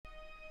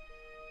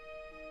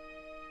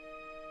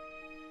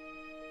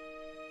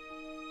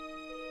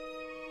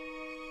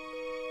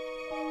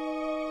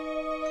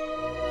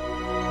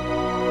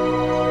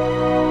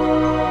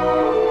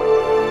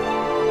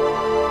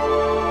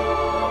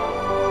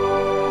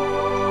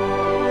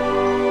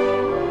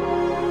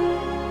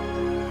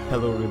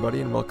Hello,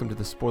 everybody, and welcome to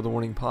the Spoiler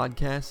Warning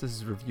Podcast. This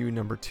is review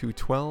number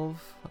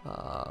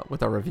 212,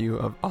 with our review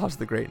of Oz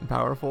the Great and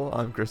Powerful.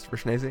 I'm Christopher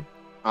Schnese.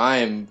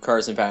 I'm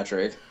Carson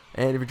Patrick.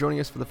 And if you're joining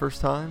us for the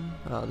first time,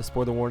 the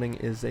Spoiler Warning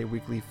is a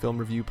weekly film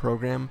review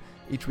program.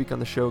 Each week on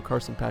the show,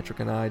 Carson, Patrick,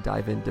 and I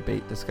dive in,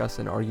 debate, discuss,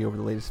 and argue over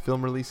the latest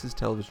film releases,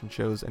 television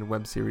shows, and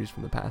web series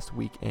from the past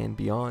week and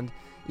beyond.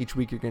 Each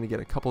week you're going to get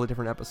a couple of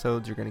different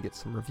episodes. You're going to get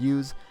some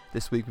reviews.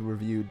 This week we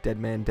reviewed Dead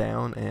Man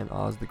Down and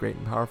Oz the Great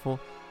and Powerful.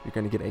 You're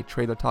going to get a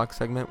trailer talk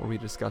segment where we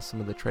discuss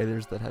some of the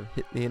trailers that have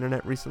hit the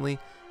internet recently.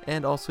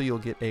 And also you'll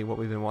get a What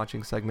We've Been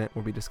Watching segment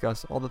where we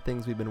discuss all the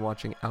things we've been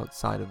watching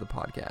outside of the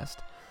podcast.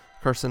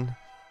 Carson,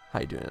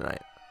 how you doing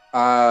tonight?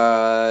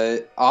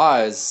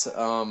 Oz.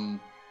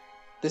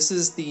 This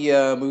is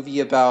the movie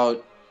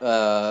about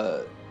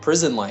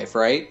prison life,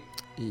 right?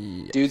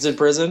 Yeah, Dudes in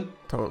prison?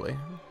 totally.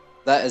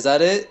 Is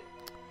that it?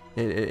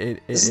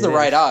 This is the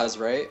right Oz,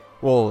 right?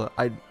 Well,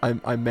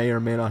 I may or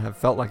may not have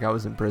felt like I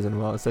was in prison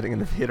while I was sitting in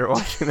the theater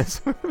watching this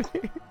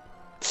movie.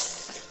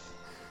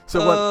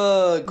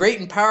 So what? Great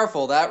and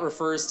powerful. That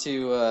refers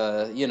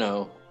to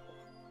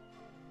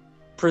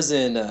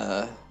prison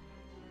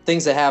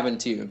things that happen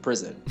to you in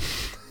prison.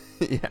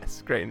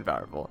 Yes, great and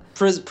powerful.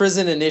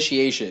 Prison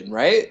initiation,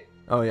 right?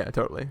 Oh yeah,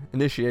 totally.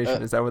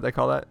 Initiation, is that what they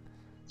call that?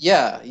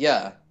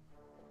 Yeah.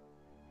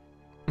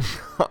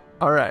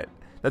 All right,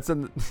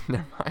 never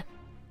mind.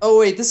 Oh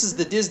wait, this is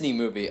the Disney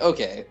movie.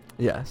 Okay.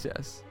 Yes.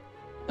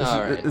 All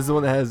right. This is the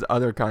one that has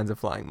other kinds of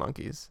flying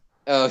monkeys.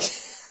 Okay.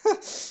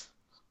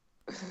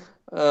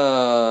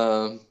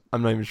 I'm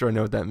not even sure I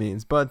know what that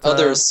means, but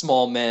Other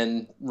small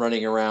men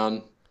running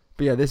around.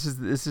 But yeah, this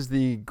is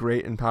the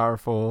great and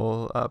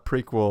powerful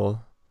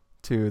prequel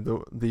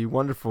to the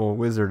wonderful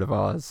Wizard of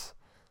Oz.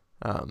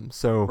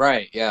 So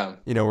Right, yeah.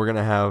 we're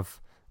gonna have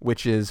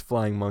witches,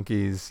 flying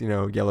monkeys,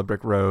 yellow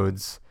brick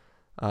roads,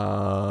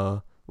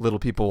 little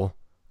people.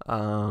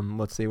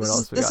 Let's see what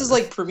else we got. This is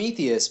like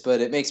Prometheus,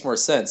 but it makes more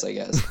sense, I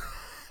guess.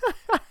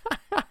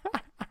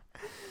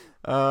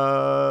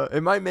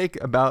 It might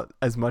make about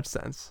as much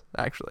sense,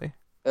 actually.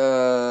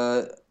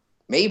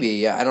 Maybe,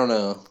 yeah, I don't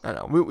know. I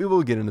know. We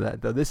will get into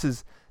that though. This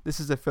is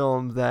a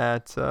film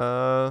that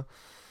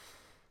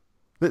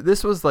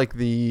this was like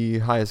the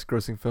highest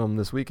grossing film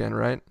this weekend,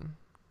 right?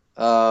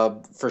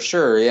 For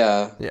sure,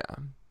 yeah. Yeah.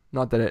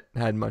 Not that it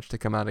had much to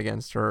come out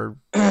against or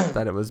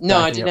that it was No,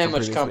 I backing didn't up have from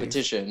much previous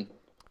competition. weeks.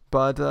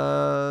 But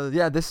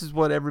yeah, this is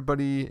what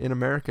everybody in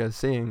America is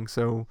seeing.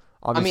 So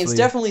obviously, I mean, it's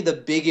definitely the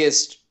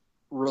biggest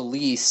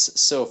release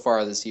so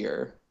far this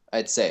year,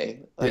 I'd say.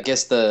 I Yeah.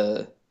 guess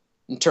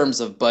in terms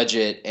of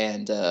budget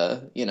and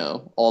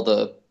all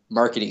the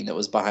marketing that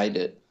was behind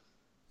it.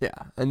 yeah,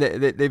 and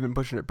they've been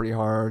pushing it pretty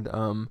hard.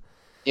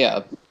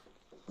 Yeah.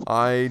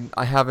 I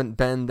haven't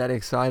been that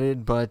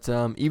excited, but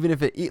even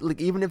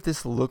if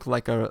this looked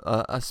like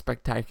a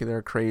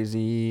spectacular,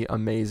 crazy,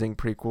 amazing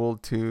prequel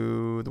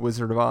to The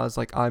Wizard of Oz,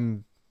 like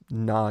I'm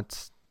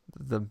not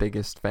the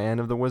biggest fan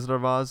of The Wizard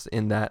of Oz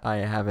in that I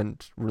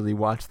haven't really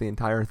watched the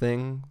entire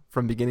thing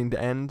from beginning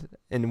to end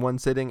in one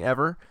sitting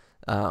ever.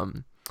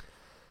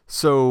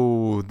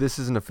 So this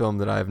isn't a film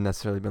that I've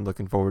necessarily been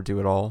looking forward to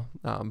at all,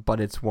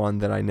 but it's one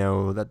that I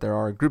know that there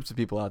are groups of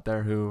people out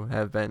there who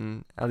have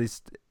been at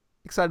least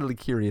excitedly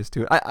curious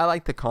to it. I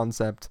like the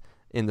concept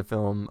in the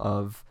film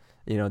of,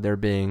 there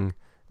being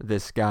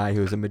this guy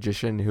who's a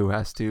magician who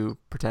has to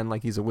pretend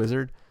like he's a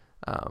wizard.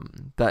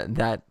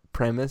 That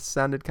premise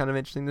sounded kind of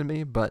interesting to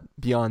me, but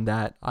beyond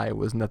that, I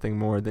was nothing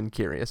more than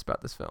curious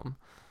about this film.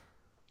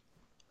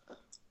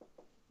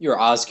 You're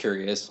Oz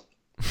curious.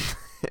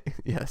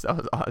 Yes,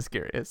 I was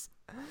curious.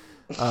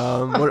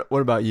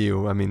 What about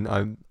you? I mean,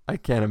 I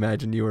can't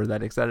imagine you were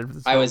that excited for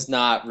this film. I was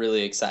not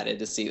really excited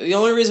to see. The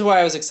only reason why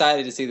I was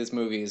excited to see this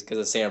movie is because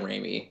of Sam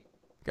Raimi.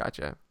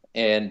 Gotcha.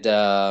 And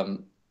I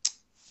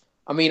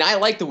mean, I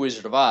like The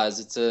Wizard of Oz.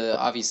 It's a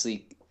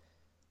obviously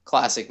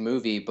classic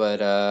movie,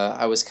 but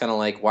I was kind of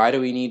like, why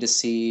do we need to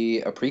see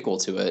a prequel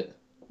to it?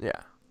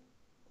 Yeah.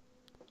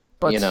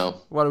 But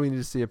why do we need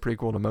to see a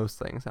prequel to most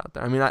things out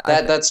there? I mean,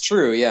 that's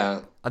true.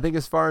 Yeah. I think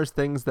as far as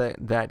things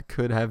that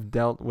could have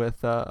dealt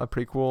with a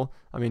prequel,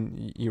 I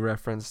mean, you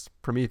referenced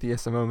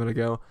Prometheus a moment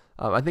ago.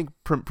 I think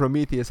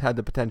Prometheus had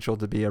the potential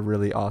to be a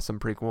really awesome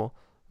prequel.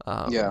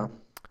 Yeah.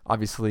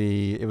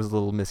 Obviously, it was a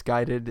little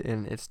misguided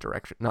in its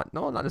direction. Not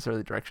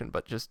necessarily direction,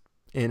 but just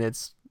in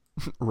its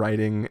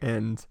writing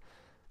and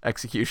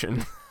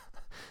execution.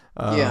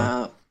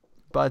 Yeah.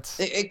 But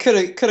it could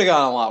have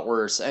gone a lot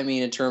worse. I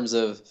mean, in terms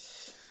of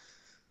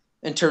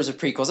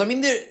prequels. I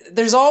mean,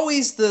 there's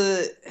always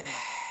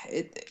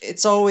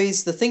it's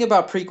always the thing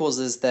about prequels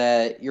is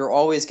that you're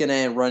always going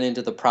to run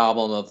into the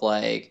problem of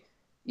like,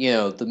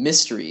 the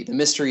mystery. The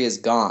mystery is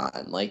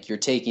gone. Like you're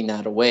taking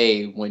that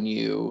away when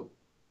you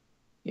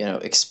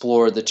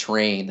explore the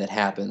terrain that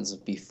happens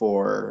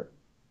before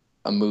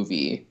a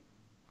movie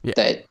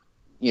that,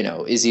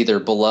 is either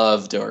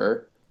beloved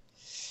or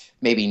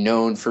maybe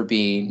known for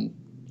being,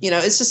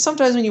 it's just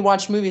sometimes when you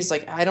watch movies,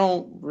 like I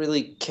don't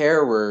really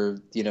care where,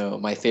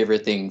 my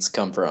favorite things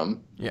come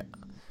from. Yeah.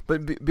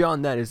 But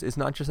beyond that, it's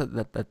not just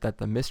that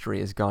the mystery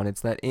is gone.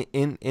 It's that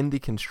in the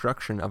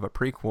construction of a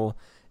prequel,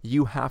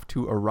 you have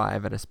to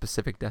arrive at a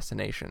specific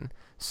destination.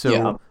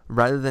 So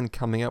rather than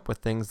coming up with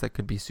things that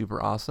could be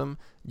super awesome,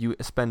 you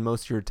spend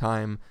most of your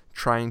time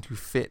trying to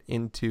fit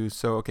into,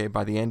 so, okay,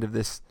 by the end of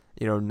this,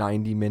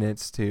 90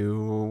 minutes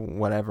to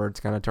whatever it's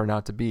going to turn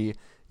out to be,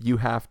 you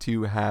have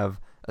to have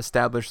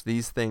established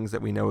these things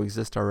that we know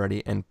exist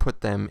already and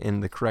put them in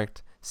the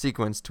correct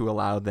sequence to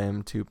allow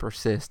them to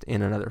persist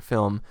in another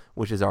film,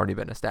 which has already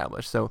been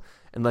established. So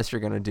unless you're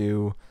going to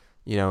do,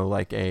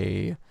 like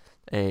a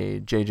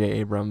J.J.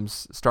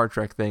 Abrams Star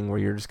Trek thing where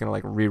you're just going to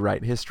like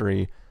rewrite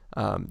history,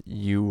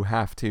 you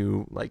have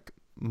to like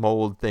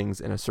mold things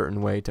in a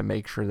certain way to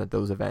make sure that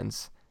those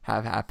events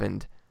have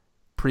happened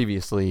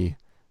previously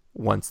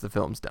once the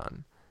film's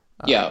done.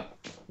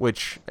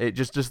 Which it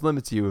just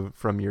limits you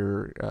from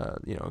your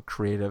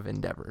creative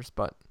endeavors,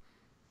 but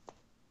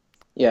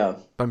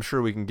I'm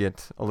sure we can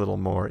get a little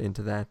more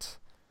into that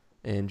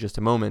in just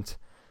a moment.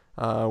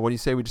 What do you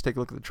say we just take a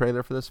look at the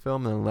trailer for this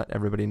film and let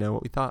everybody know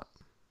what we thought?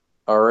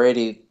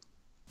 Alrighty.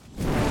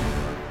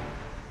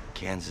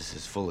 Kansas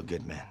is full of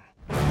good men.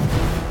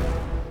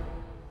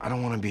 I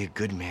don't want to be a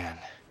good man.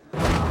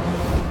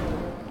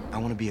 I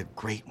want to be a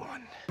great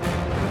one. You're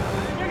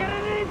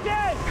gonna need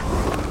this!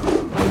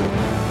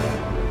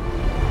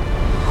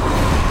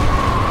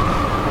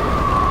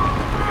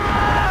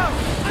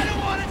 I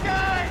don't want to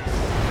die!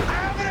 I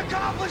haven't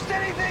accomplished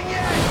anything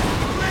yet!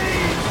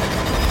 Please!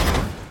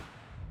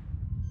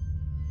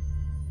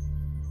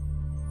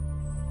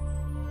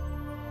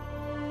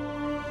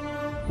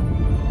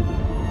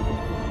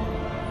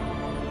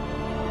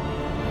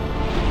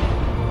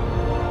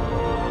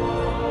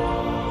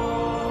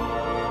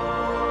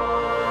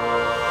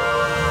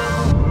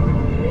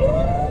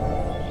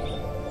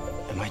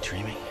 Am I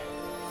dreaming?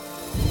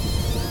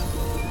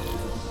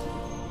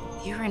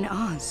 You're in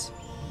Oz.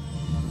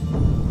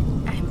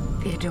 I'm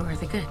Theodora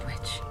the Good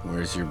Witch.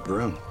 Where's your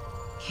broom?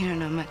 You don't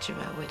know much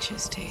about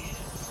witches, do you?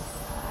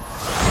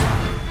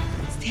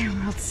 It's the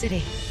Emerald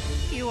City.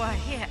 You are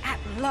here at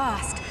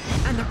last,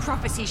 and the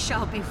prophecy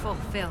shall be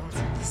fulfilled.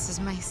 This is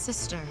my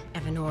sister,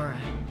 Evanora.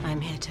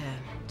 I'm here to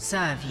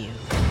serve you.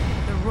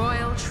 The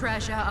royal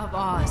treasure of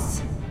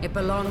Oz. It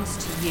belongs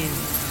to you,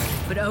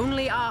 but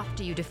only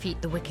after you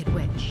defeat the Wicked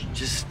Witch.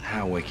 Just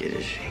how wicked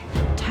is she?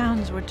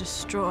 Towns were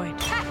destroyed.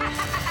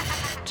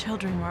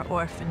 Children were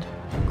orphaned.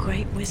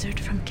 Great wizard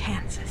from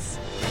Kansas.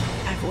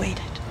 I've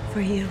waited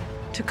for you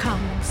to come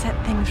and set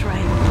things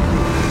right.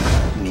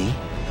 Me?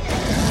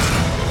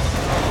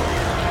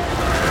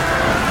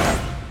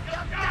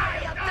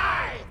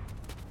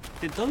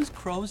 Did those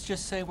crows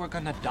just say we're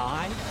gonna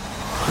die?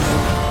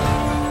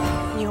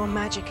 Your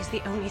magic is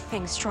the only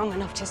thing strong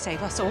enough to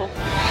save us all.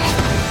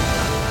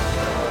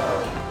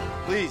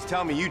 Please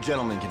tell me you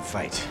gentlemen can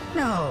fight.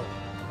 No,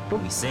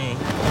 but we sing.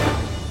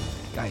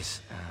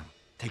 Guys,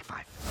 take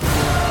 5.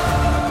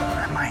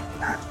 I might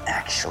not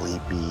actually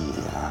be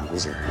a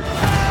wizard.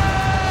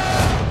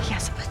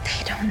 Yes, but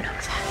they don't know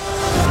that.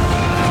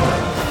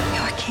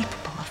 You're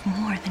capable of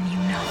more than you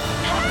know.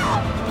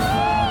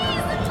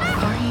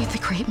 Are you the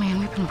great man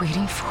we've been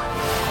waiting for?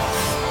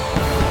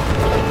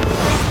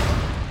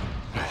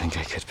 I think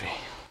I could be.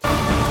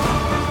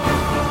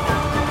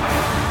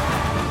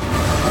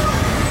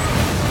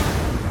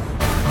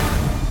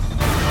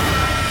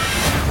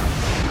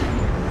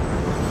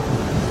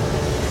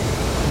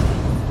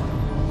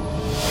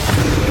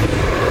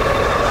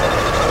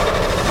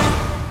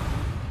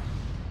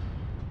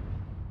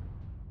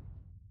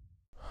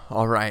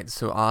 All right,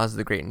 so Oz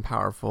the Great and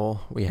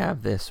Powerful. We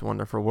have this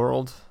wonderful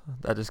world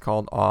that is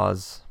called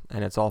Oz,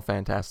 and it's all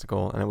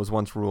fantastical, and it was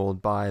once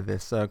ruled by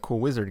this cool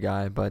wizard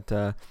guy, but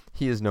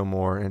he is no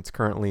more, and it's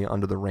currently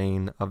under the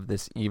reign of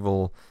this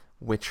evil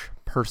witch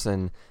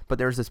person. But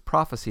there's this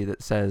prophecy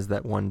that says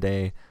that one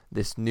day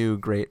this new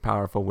great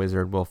powerful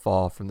wizard will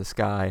fall from the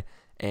sky,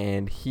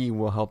 and he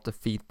will help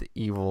defeat the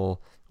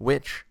evil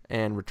witch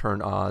and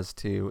return Oz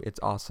to its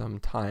awesome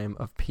time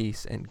of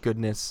peace and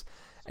goodness.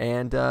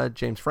 And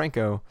James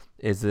Franco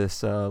is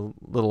this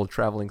little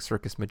traveling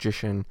circus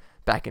magician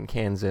back in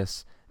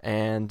Kansas,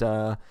 and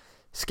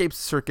escapes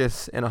the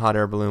circus in a hot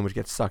air balloon, which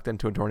gets sucked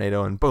into a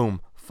tornado, and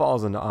boom,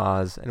 falls into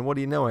Oz. And what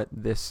do you know it?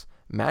 This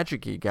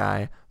magic-y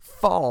guy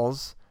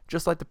falls,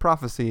 just like the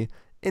prophecy,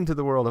 into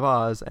the world of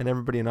Oz, and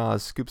everybody in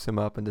Oz scoops him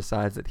up and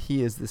decides that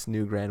he is this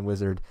new grand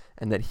wizard,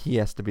 and that he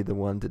has to be the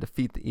one to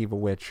defeat the evil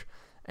witch.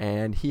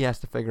 And he has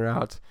to figure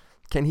out,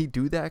 can he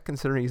do that,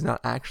 considering he's not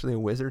actually a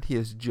wizard? He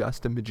is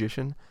just a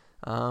magician.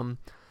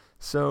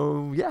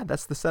 So yeah,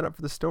 that's the setup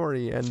for the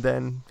story, and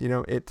then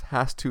it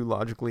has to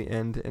logically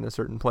end in a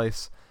certain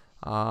place,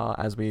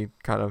 as we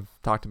kind of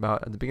talked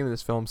about at the beginning of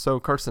this film.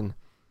 So Carson,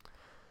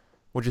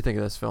 what'd you think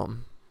of this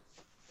film?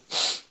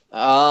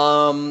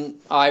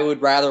 I would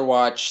rather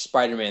watch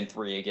Spider-Man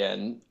 3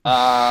 again.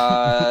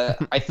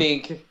 I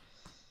think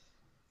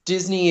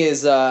Disney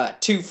is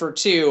 2 for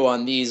 2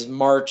 on these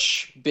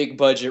March big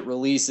budget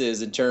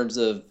releases in terms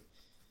of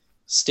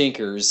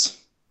stinkers.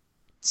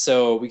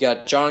 So we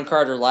got John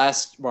Carter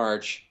last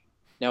March,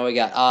 Now we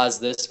got Oz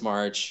this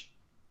March.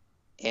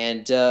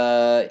 And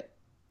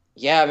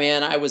yeah,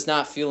 man, I was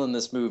not feeling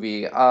this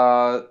movie.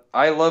 I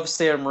love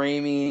Sam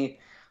Raimi.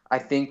 I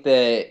think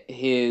that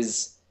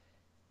his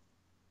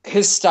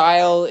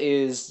style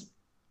is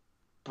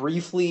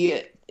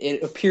briefly,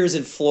 it appears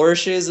in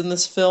flourishes in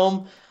this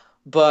film,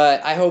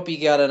 but I hope he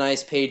got a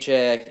nice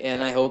paycheck,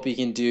 and I hope he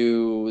can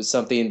do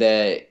something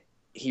that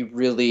he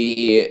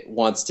really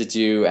wants to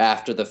do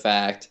after the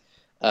fact,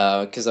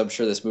 because I'm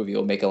sure this movie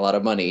will make a lot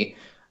of money.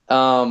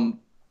 But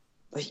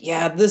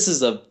yeah, this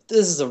is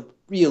a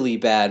really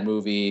bad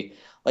movie.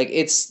 Like,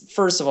 it's,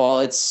 first of all,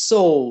 it's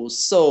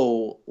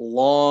so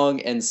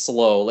long and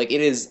slow. Like,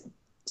 it is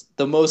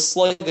the most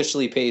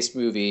sluggishly paced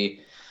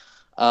movie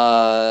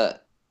uh,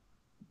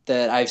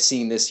 that I've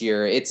seen this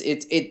year.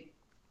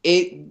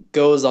 It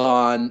goes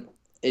on,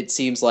 it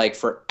seems like,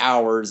 for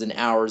hours and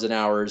hours and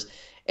hours,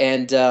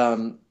 and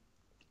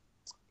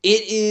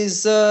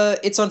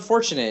it's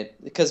unfortunate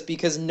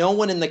because no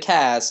one in the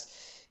cast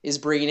is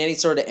bringing any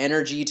sort of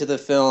energy to the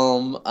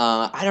film.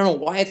 I don't know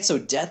why it's so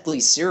deathly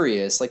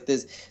serious. Like,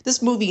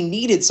 this movie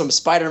needed some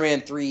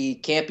Spider-Man 3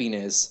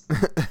 campiness.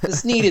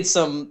 This needed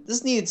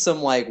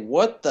some like,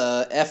 what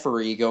the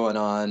effery going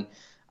on.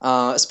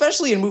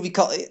 Especially in a movie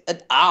called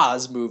an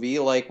Oz movie,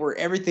 like, where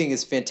everything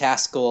is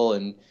fantastical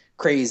and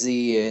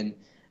crazy, and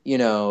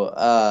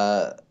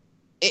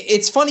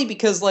it's funny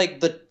because, like,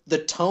 the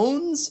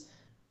tones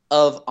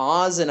of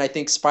Oz and I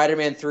think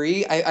Spider-Man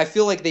 3, I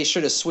feel like they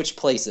should have switched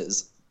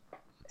places,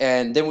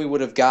 and then we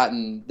would have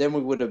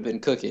been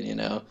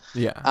cooking,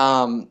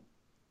 Yeah.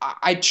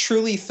 I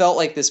truly felt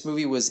like this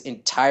movie was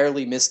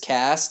entirely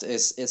miscast,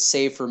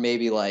 save for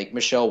maybe, like,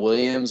 Michelle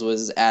Williams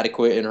was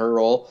adequate in her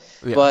role.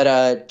 Yeah.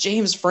 But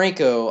James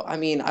Franco, I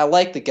mean, I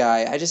like the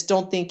guy. I just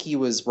don't think he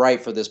was right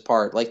for this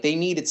part. Like, they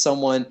needed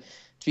someone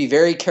to be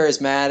very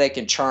charismatic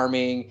and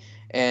charming,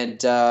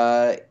 and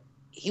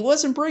he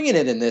wasn't bringing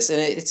it in this. And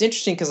it's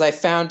interesting because I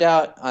found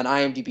out on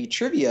IMDb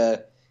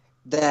trivia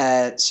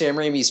that Sam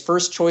Raimi's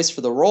first choice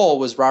for the role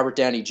was Robert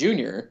Downey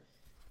Jr.,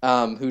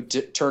 who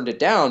turned it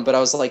down. But I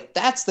was like,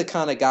 that's the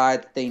kind of guy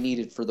that they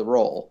needed for the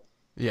role.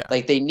 Yeah.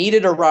 Like, they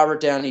needed a Robert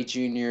Downey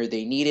Jr.,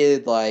 they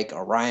needed, like,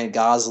 a Ryan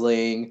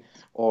Gosling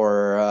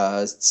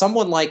or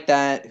someone like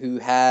that who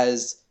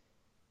has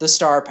the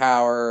star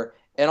power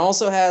and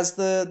also has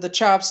the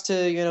chops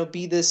to,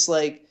 be this,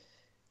 like,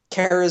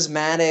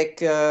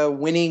 charismatic,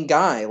 winning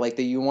guy, like,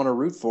 that you want to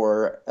root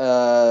for.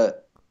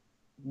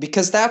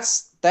 Because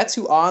that's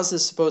who Oz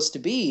is supposed to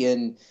be,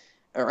 and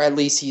or at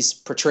least he's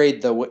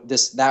portrayed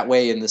that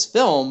way in this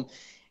film.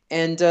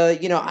 And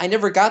I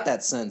never got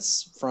that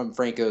sense from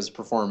Franco's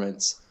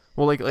performance.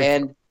 Well, like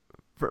and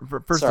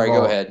first sorry, of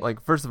all, go ahead.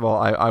 Like, first of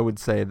all, I would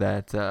say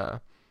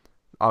that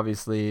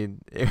obviously,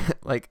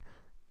 like,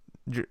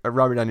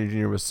 Robert Downey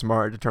Jr. was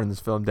smart to turn this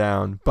film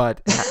down,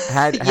 but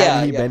had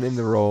he been in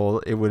the role,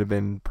 it would have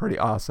been pretty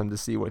awesome to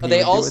see what he would do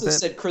with it. They also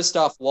said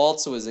Christoph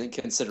Waltz was in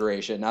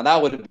consideration. Now,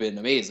 that would have been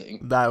amazing.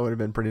 That would have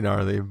been pretty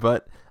gnarly.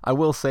 But I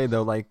will say,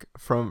 though, like,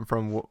 from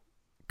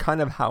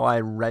kind of how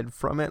I read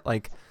from it,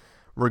 like,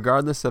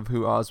 regardless of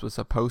who Oz was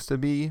supposed to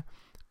be,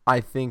 I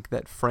think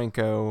that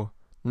Franco,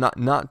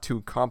 not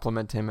to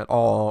compliment him at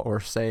all or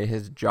say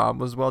his job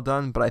was well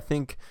done, but I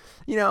think,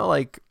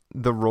 like,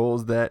 the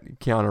roles that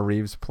Keanu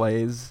Reeves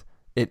plays,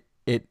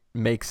 it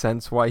makes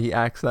sense why he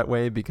acts that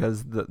way,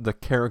 because the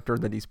character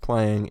that he's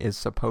playing is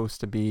supposed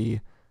to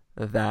be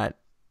that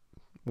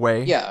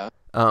way. Yeah.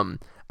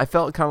 I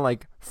felt kind of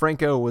like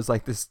Franco was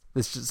like this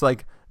just,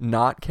 like,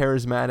 not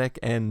charismatic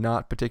and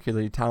not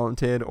particularly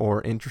talented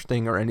or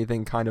interesting or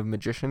anything kind of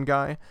magician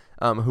guy,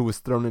 who was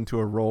thrown into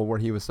a role where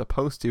he was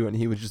supposed to, and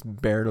he was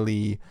just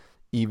barely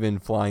even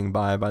flying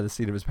by the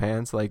seat of his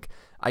pants. Like,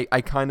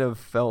 I kind of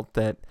felt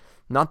that,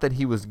 not that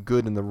he was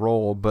good in the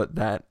role, but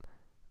that,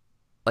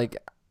 like,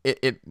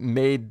 it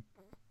made,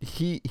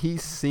 he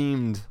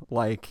seemed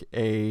like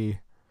a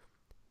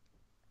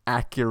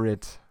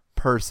accurate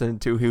person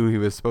to who he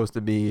was supposed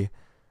to be,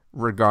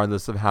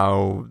 regardless of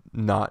how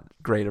not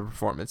great a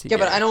performance he gave.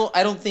 But I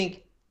don't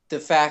think the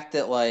fact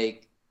that,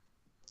 like,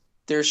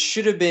 there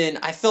should have been,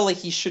 I felt like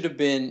he should have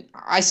been,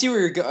 I see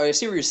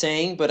what you're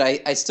saying, but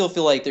I still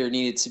feel like there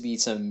needed to be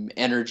some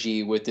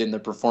energy within the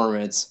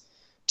performance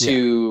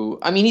to,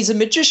 I mean, he's a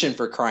magician,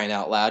 for crying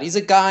out loud. He's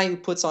a guy who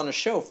puts on a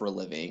show for a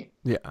living.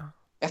 Yeah.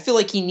 I feel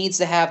like he needs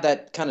to have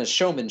that kind of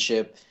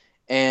showmanship,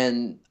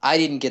 and I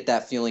didn't get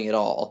that feeling at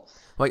all.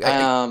 Like,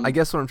 I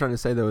guess what I'm trying to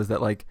say, though, is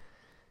that, like,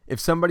 if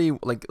somebody,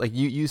 like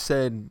you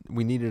said,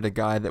 we needed a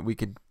guy that we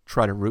could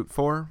try to root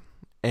for,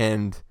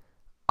 and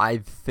I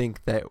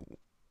think that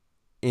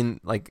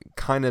in, like,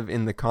 kind of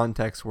in the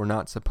context, we're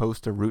not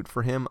supposed to root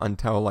for him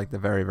until, like, the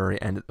very,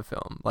 very end of the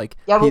film. Like,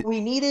 but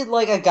we needed,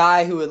 like, a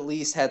guy who at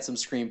least had some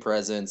screen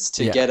presence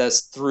to get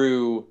us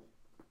through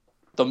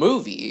the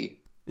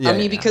movie.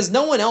 Because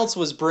no one else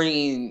was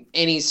bringing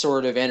any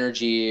sort of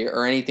energy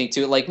or anything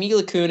to it. Like,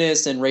 Mila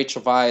Kunis and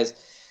Rachel Weisz,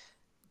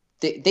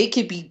 they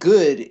could be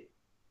good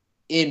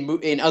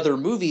in other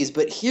movies,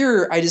 but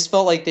here I just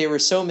felt like they were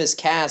so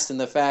miscast in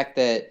the fact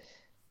that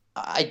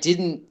I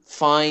didn't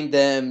find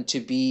them to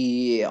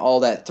be all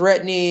that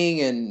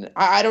threatening, and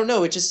I don't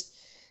know, it just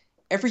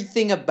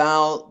everything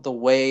about the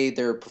way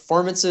their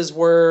performances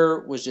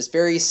were was just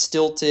very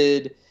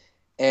stilted,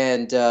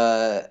 and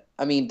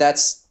I mean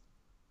that's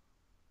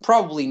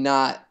probably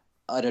not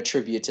an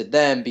attribute to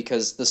them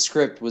because the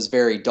script was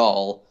very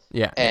dull.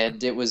 Yeah.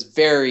 And it was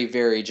very,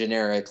 very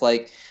generic.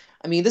 Like,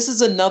 I mean, this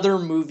is another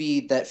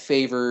movie that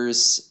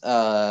favors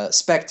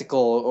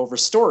spectacle over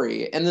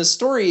story. And the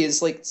story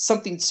is like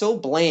something so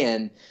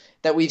bland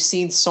that we've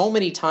seen so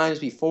many times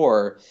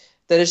before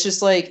that it's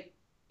just like,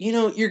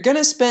 you're going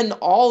to spend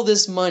all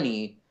this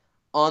money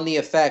on the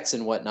effects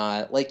and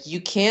whatnot. Like, you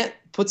can't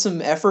put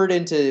some effort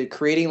into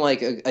creating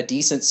like a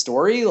decent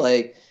story,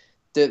 like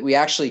that we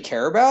actually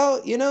care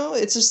about,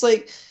 It's just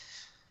like,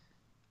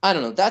 I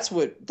don't know. That's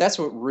what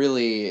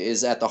really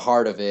is at the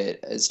heart of it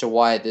as to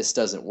why this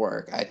doesn't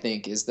work. I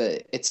think is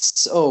that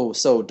it's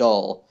so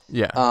dull.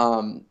 Yeah.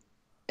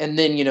 And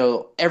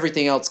then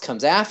everything else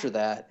comes after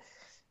that.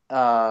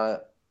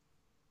 But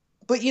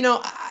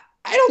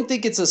I don't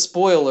think it's a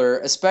spoiler,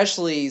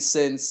 especially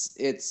since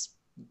it's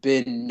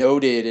been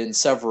noted in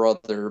several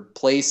other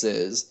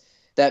places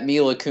that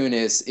Mila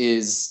Kunis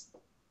is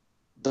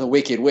the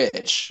Wicked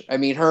Witch. I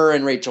mean, her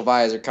and Rachel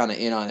Weisz are kind of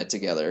in on it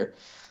together.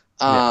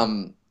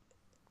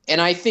 And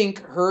I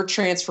think her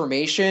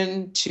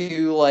transformation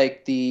to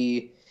like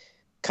the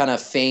kind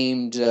of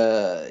famed,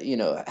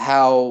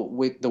 how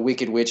the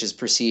Wicked Witch is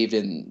perceived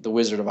in The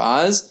Wizard of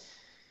Oz.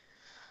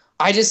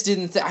 I just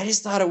didn't. I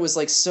just thought it was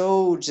like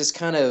so just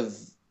kind of.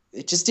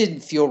 It just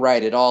didn't feel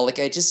right at all. Like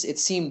it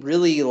seemed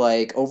really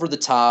like over the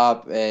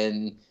top,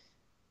 and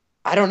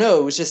I don't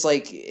know. It was just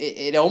like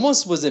it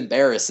almost was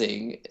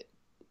embarrassing.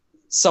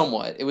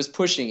 Somewhat, it was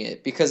pushing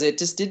it because it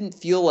just didn't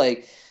feel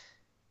like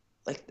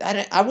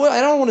I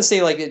don't want to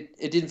say like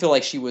it didn't feel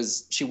like she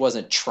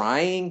wasn't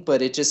trying,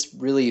 but it just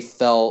really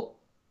felt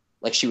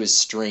like she was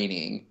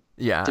straining.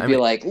 Yeah, to be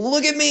like,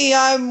 look at me,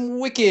 I'm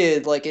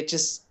wicked. Like it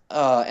just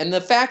and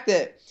the fact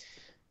that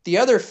the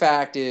other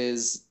fact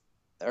is,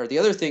 or the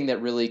other thing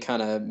that really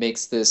kind of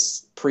makes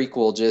this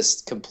prequel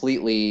just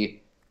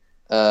completely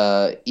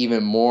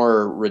even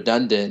more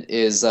redundant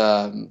is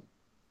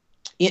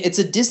it's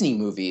a Disney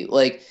movie.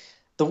 Like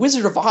The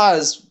Wizard of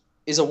Oz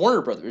is a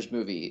Warner Brothers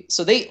movie.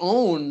 So they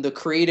own the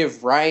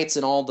creative rights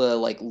and all the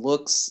like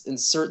looks and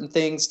certain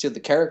things to the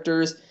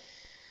characters.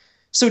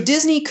 So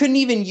Disney couldn't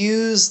even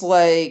use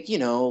like,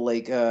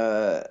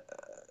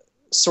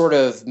 sort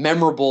of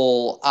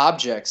memorable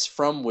objects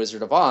from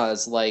Wizard of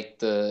Oz, like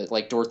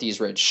Dorothy's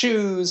red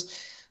shoes.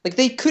 Like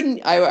they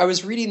couldn't, I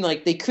was reading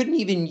like they couldn't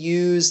even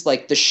use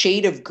like the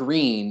shade of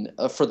green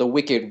for the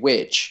Wicked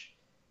Witch.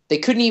 They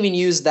couldn't even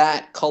use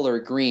that color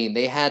green.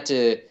 They had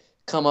to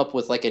come up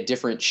with like a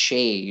different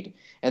shade,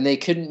 and they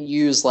couldn't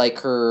use like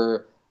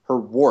her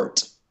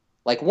wart.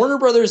 Like Warner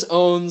Brothers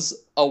owns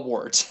a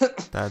wart.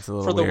 That's a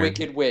little for the weird.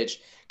 Wicked Witch.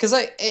 Because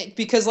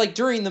like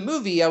during the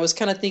movie, I was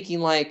kind of thinking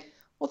like,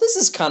 well, this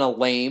is kind of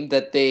lame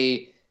that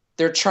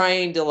they're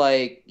trying to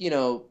like,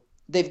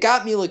 they've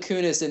got Mila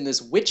Kunis in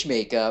this witch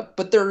makeup,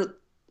 but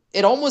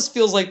it almost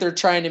feels like they're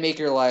trying to make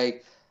her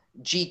like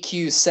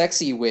GQ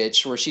sexy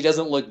witch where she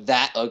doesn't look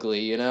that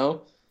ugly,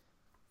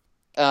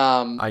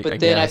 But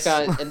then I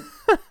found, and,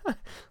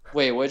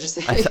 wait, what'd you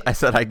say? I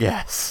said, I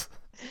guess.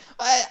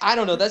 I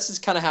don't know. That's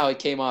just kind of how it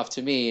came off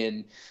to me.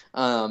 And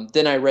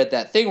then I read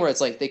that thing where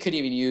it's like they couldn't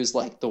even use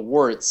like the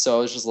warts. So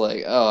I was just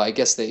like, oh, I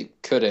guess they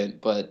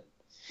couldn't. But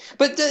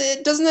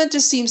doesn't that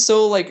just seem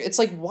so like, it's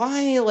like,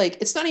 why? Like,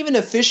 it's not even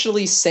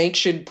officially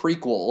sanctioned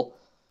prequel.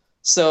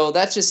 So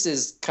that just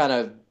is kind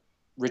of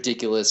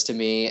ridiculous to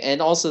me.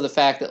 And also the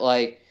fact that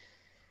like,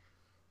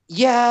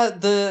 yeah,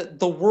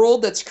 the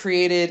world that's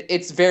created,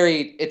 it's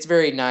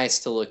very nice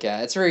to look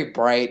at. It's very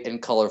bright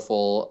and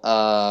colorful,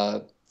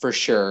 for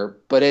sure.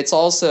 But it's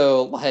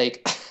also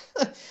like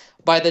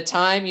by the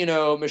time,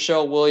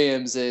 Michelle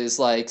Williams is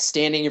like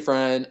standing in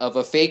front of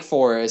a fake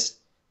forest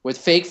with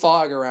fake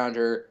fog around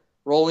her,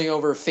 rolling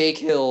over fake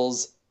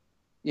hills,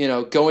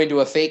 going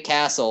to a fake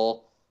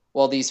castle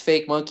while these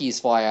fake monkeys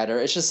fly at her.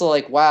 It's just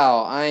like,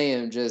 wow,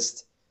 I'm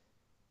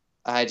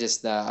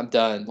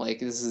done. Like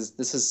this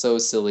is so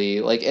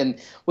silly. Like, and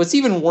what's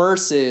even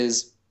worse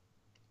is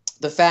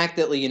the fact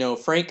that,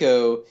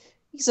 Franco,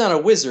 he's not a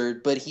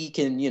wizard, but he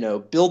can,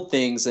 build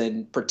things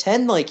and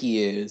pretend like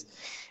he is.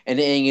 And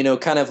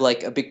kind of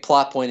like a big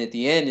plot point at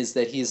the end is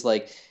that he's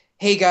like,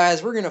 hey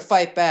guys, we're going to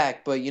fight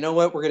back, but you know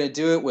what? We're going to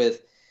do it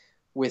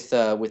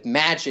with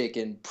magic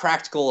and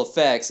practical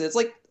effects. It's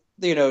like,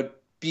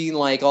 being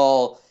like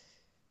all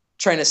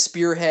trying to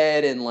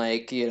spearhead and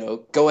like,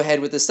 go ahead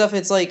with this stuff.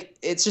 It's like,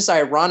 it's just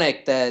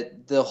ironic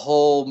that the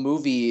whole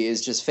movie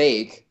is just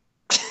fake.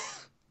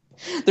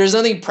 There's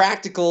nothing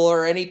practical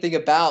or anything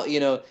about,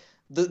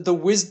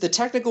 the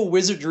technical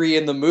wizardry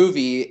in the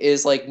movie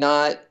is like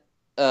not,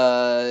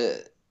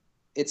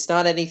 it's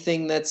not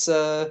anything that's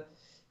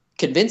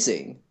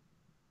convincing.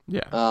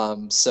 Yeah.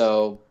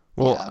 So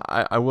well,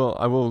 yeah. I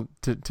will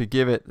to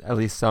give it at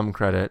least some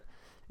credit.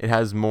 It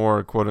has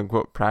more quote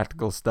unquote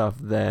practical stuff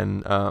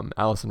than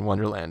Alice in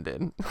Wonderland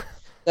did.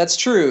 That's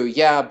true.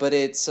 Yeah, but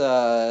it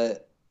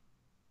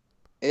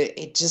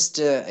just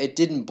it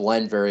didn't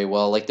blend very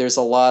well. Like there's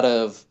a lot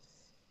of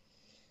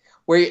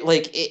where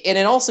and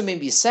it also made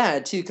me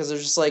sad too because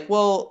there's just like,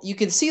 well, you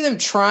can see them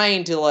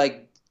trying to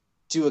like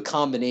do a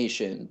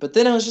combination, but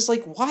then I was just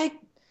like, why?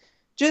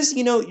 Just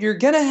you're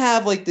gonna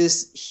have like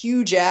this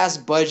huge ass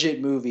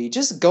budget movie.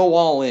 Just go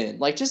all in.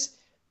 Like just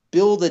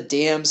build a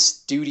damn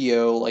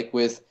studio like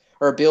with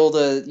or build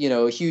a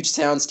a huge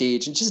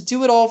soundstage and just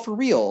do it all for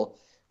real.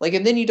 Like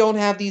and then you don't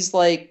have these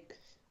like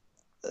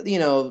I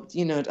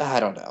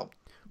don't know.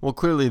 Well,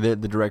 clearly the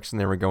direction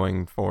they were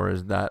going for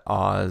is that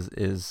Oz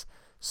is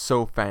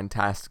so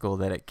fantastical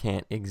that it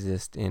can't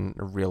exist in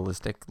a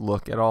realistic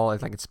look at all.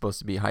 It's like it's supposed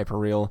to be hyper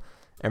real.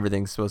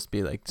 Everything's supposed to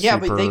be like Yeah,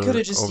 super but they could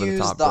have just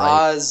used the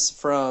bright. Oz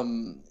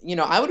from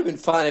I would have been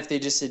fine if they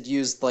just had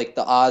used like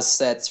the Oz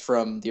sets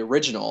from the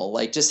original.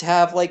 Like just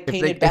have like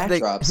painted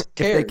backdrops. Who If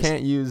cares? they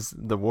can't use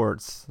the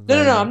warts, No.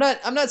 then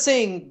I'm not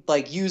saying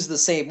like use the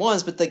same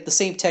ones, but like the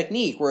same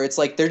technique where it's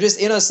like they're just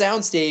in a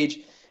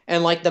soundstage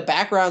and like the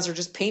backgrounds are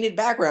just painted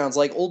backgrounds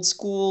like old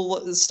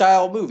school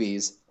style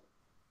movies.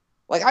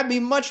 Like I'd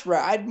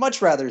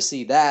much rather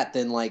see that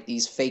than like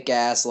these fake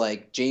ass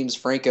like James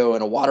Franco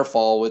in a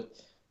waterfall with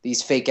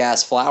these fake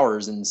ass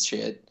flowers and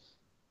shit.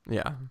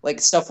 yeah. Like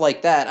stuff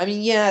like that. I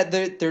mean, yeah,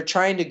 they're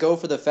trying to go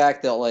for the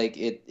fact that like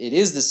it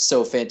is this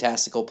so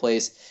fantastical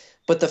place,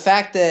 but the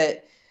fact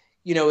that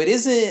it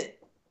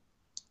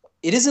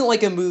isn't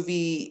like a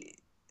movie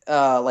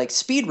like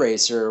Speed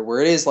Racer where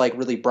it is like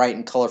really bright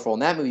and colorful in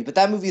that movie, but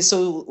that movie is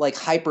so like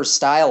hyper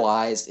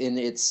stylized in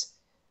its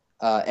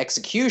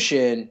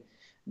execution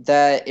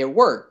that it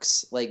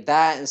works. Like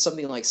that and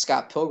something like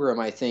Scott Pilgrim,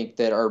 I think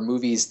that are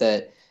movies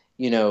that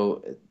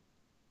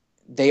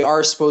they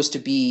are supposed to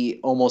be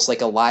almost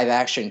like a live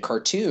action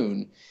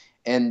cartoon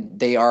and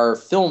they are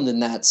filmed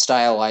in that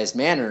stylized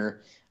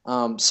manner.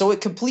 So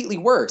it completely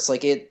works.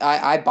 Like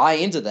I buy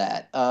into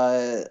that.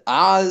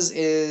 Oz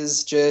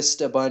is just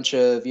a bunch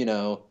of,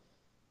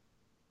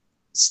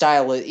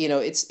 style,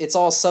 it's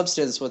all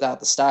substance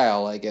without the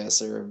style, I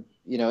guess, or,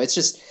 it's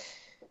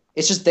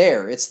just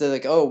there. It's the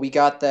like, oh, we've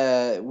got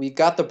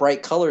the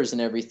bright colors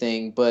and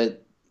everything,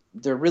 but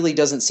there really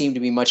doesn't seem to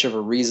be much of a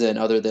reason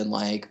other than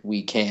like,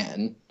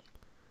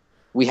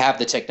 we have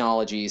the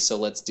technology, so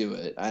let's do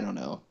it. I don't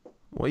know.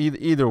 Well,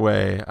 either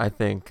way, I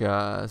think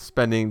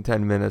spending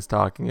 10 minutes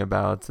talking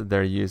about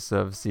their use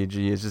of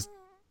CG is just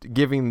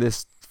giving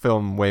this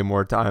film way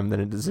more time than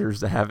it deserves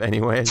to have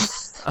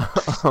anyways.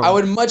 I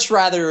would much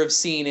rather have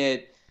seen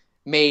it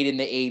made in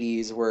the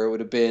 80s where it would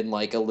have been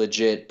like a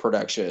legit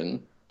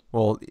production.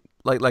 Well,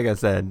 like I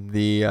said,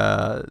 the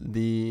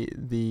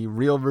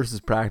real versus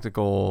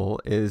practical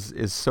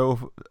is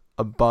so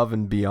above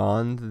and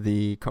beyond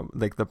the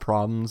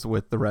problems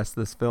with the rest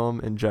of this film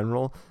in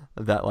general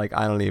that like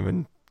I don't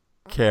even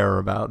care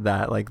about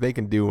that. Like they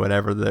can do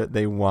whatever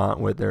they want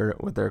with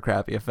their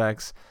crappy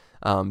effects,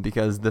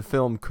 because the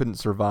film couldn't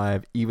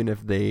survive even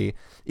if they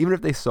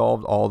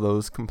solved all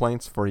those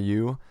complaints for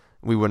you.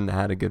 We wouldn't have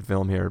had a good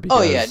film here. Because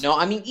oh yeah, no,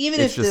 I mean even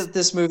if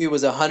this movie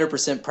was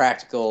 100%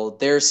 practical,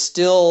 there's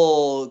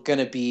still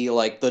gonna be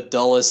like the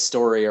dullest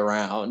story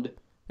around.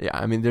 Yeah,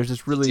 I mean, there's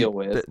just really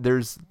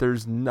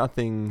there's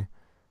nothing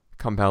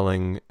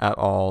compelling at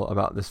all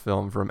about this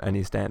film from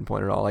any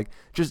standpoint at all. Like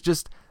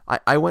just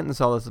I went and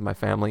saw this with my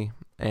family,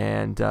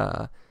 and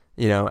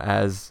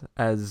as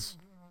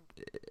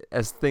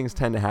things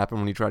tend to happen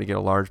when you try to get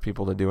a large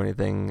people to do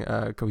anything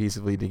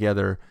cohesively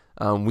together,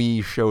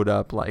 we showed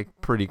up like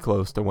pretty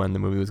close to when the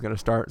movie was going to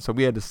start, so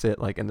we had to sit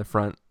like in the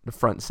front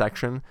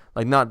section,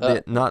 like not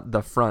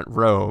the front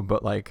row,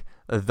 but like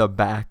the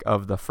back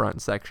of the front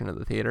section of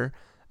the theater.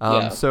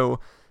 So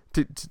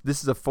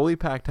this is a fully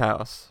packed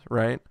house,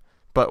 right?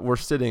 But we're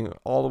sitting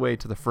all the way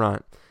to the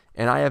front,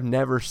 and I have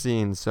never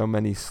seen so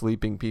many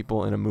sleeping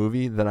people in a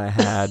movie that I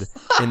had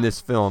in this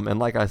film. And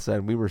like I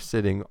said, we were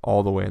sitting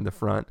all the way in the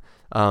front.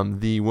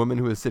 The woman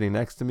who was sitting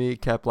next to me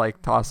kept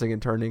like tossing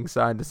and turning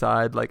side to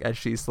side, like as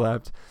she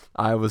slept.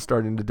 I was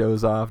starting to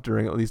doze off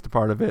during at least a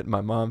part of it.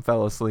 My mom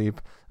fell asleep.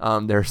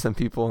 There are some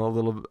people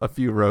in a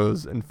few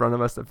rows in front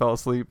of us that fell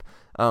asleep.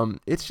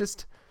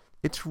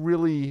 It's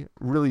really,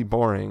 really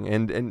boring.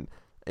 And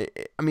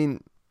I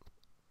mean,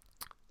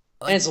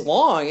 and it's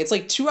long. It's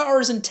like 2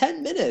 hours and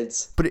 10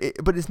 minutes. But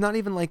it's not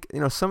even like,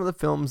 some of the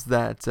films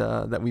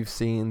that we've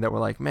seen that were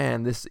like,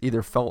 man, this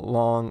either felt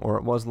long or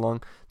it was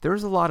long.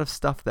 There's a lot of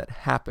stuff that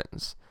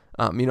happens.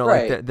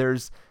 Right. Like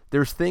there's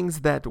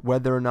things that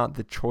whether or not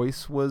the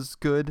choice was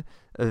good,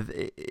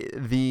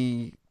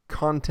 the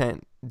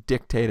content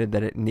dictated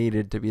that it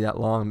needed to be that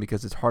long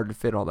because it's hard to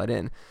fit all that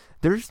in.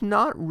 There's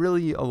not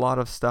really a lot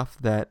of stuff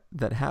that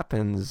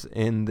happens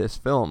in this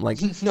film. Like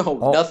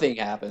nothing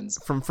happens.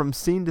 From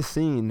scene to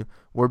scene,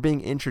 we're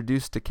being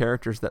introduced to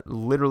characters that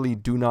literally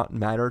do not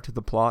matter to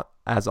the plot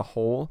as a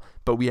whole,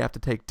 but we have to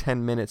take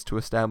 10 minutes to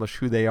establish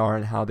who they are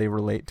and how they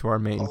relate to our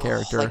main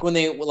character. Like when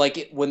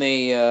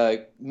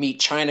they meet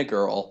China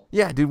Girl.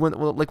 Yeah, dude.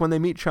 When they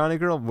meet China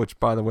Girl, which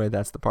by the way,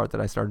 that's the part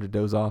that I started to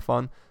doze off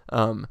on.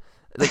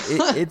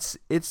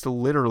 It's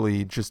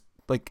literally just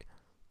like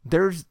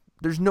there's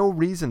no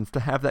reason to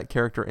have that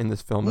character in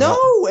this film at all.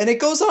 No, and it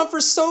goes on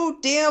for so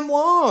damn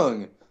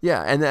long.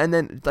 Yeah, and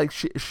then like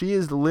she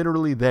is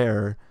literally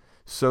there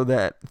so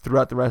that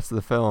throughout the rest of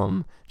the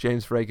film,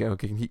 James Franco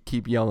can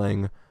keep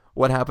yelling,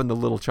 "What happened to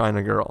little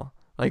China girl?"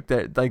 Like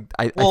that. Like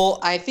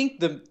I think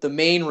the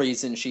main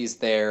reason she's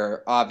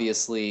there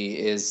obviously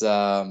is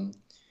because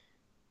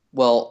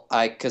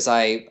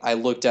I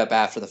looked up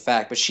after the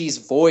fact, but she's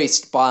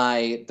voiced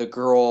by the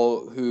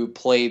girl who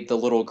played the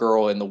little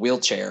girl in the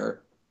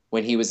wheelchair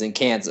when he was in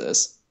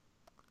Kansas.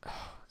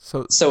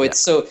 So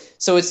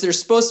there's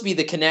supposed to be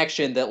the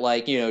connection that,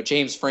 like, you know,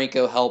 James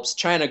Franco helps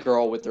China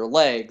girl with their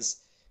legs,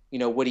 you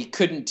know, what he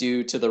couldn't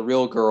do to the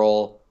real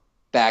girl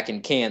back in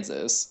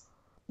Kansas.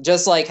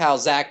 Just like how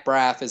Zach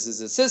Braff is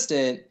his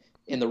assistant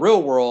in the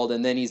real world,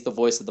 and then he's the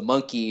voice of the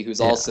monkey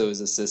who's also his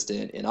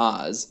assistant in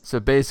Oz. So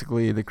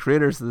basically, the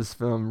creators of this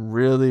film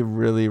really,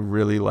 really,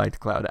 really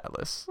liked Cloud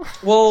Atlas.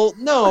 Well,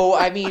 no,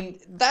 I mean,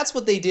 that's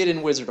what they did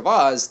in Wizard of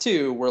Oz,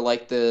 too, where,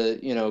 like, the,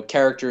 you know,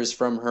 characters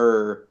from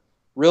her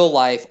real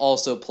life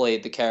also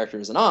played the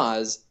characters in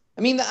Oz.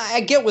 I mean, I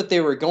get what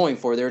they were going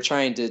for. They were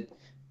trying to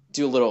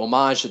do a little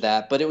homage to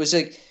that, but it was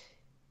like,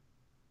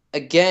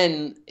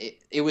 again,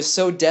 it was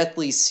so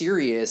deathly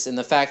serious, and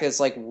the fact that it's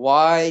like,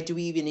 why do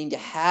we even need to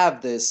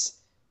have this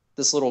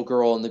little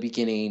girl in the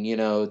beginning, you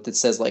know, that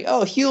says like,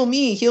 "Oh, heal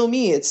me."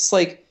 It's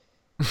like,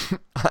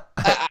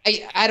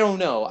 I don't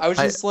know. I was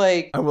just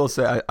like, I will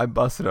say I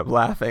busted up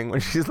laughing when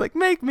she's like,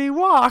 "Make me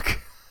walk."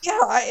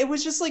 Yeah, it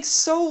was just like,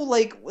 so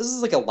like, was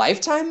this like a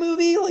Lifetime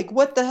movie? Like,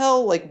 what the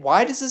hell? Like,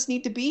 why does this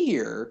need to be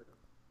here?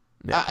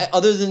 Yeah.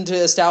 Other than to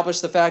establish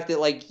the fact that,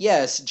 like,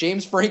 yes,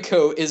 James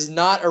Franco is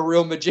not a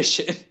real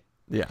magician.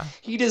 Yeah.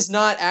 He does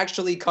not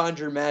actually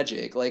conjure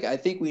magic. Like, I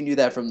think we knew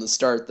that from the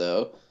start,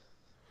 though.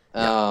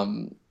 Yeah.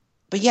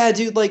 But yeah,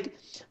 dude, like,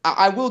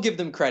 I will give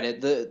them credit.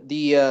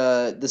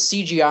 The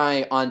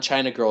CGI on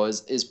China Girl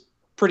is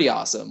pretty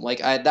awesome.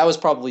 Like, that was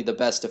probably the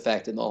best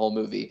effect in the whole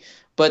movie.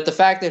 But the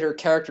fact that her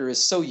character is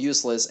so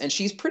useless, and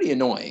she's pretty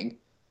annoying.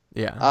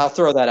 Yeah. I'll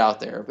throw that out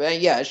there.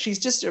 But yeah, she's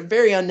just a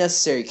very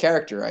unnecessary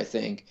character, I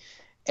think.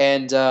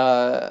 And,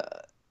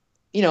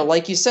 you know,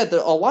 like you said, there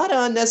are a lot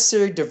of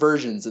unnecessary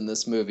diversions in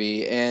this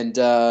movie. And,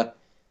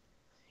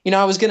 you know,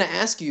 I was going to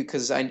ask you,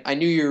 because I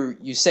knew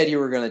you said you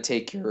were going to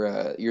take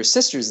your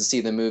sisters to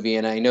see the movie,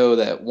 and I know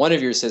that one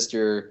of your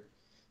sisters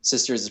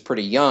is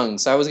pretty young.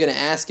 So I was going to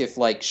ask if,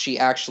 like, she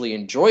actually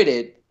enjoyed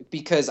it,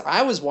 because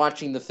I was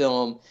watching the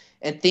film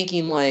and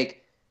thinking, like,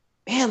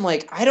 man,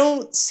 like, I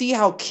don't see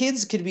how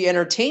kids could be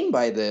entertained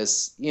by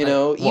this, you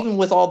know, even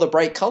with all the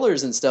bright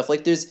colors and stuff.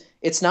 Like,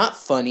 it's not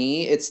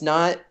funny. It's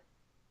not,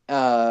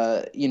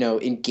 you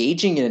know,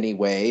 engaging in any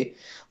way.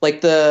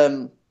 Like,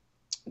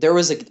 there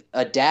was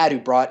a dad who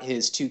brought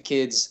his two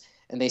kids,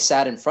 and they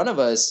sat in front of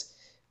us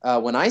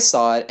when I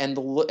saw it, and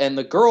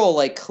the girl,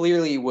 like,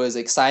 clearly was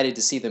excited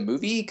to see the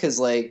movie, because,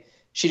 like,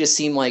 she just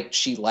seemed like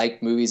she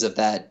liked movies of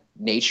that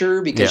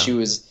nature,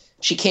 because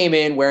she came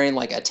in wearing,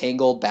 like, a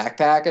Tangled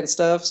backpack and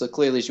stuff, so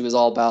clearly she was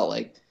all about,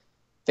 like,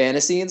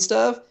 fantasy and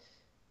stuff.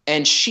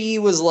 And she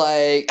was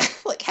like,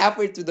 like,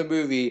 halfway through the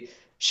movie,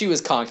 she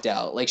was conked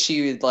out. Like,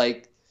 she would,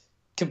 like,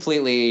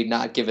 completely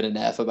not giving an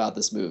F about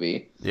this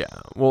movie. Yeah,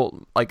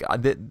 well, like,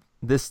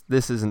 this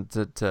isn't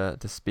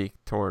to speak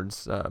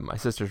towards my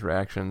sister's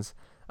reactions,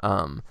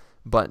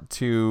 but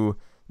to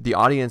the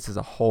audience as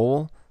a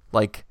whole,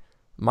 like,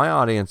 my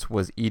audience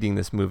was eating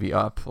this movie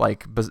up.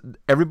 Like,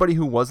 everybody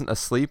who wasn't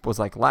asleep was,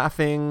 like,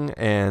 laughing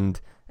and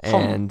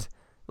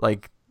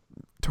like,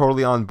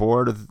 totally on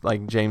board with,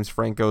 like, James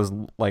Franco's,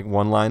 like,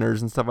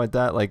 one-liners and stuff like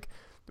that. Like,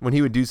 when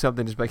he would do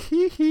something, just like,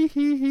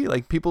 he,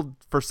 like, people,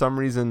 for some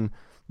reason,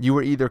 you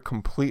were either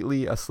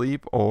completely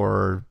asleep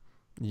or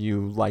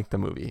you liked the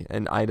movie,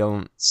 and I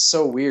don't.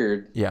 So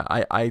weird. Yeah,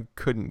 I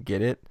couldn't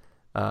get it.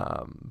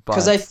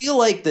 Because I feel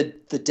like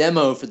the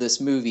demo for this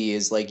movie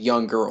is, like,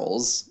 young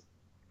girls.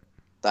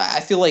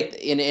 I feel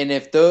like, and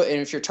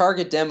if your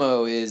target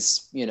demo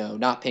is, you know,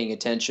 not paying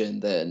attention,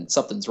 then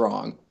something's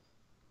wrong.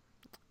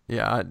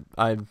 Yeah,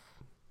 I'm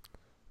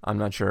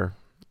not sure.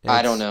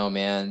 I don't know,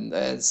 man.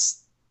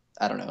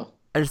 I don't know.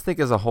 I just think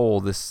as a whole,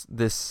 this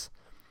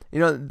you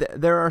know,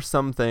 there are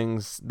some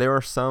things, there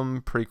are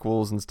some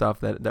prequels and stuff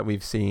that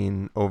we've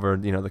seen over,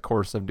 you know, the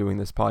course of doing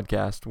this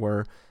podcast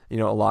where, you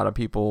know, a lot of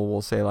people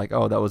will say, like,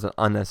 oh, that was an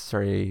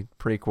unnecessary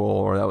prequel,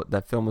 or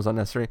that film was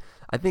unnecessary.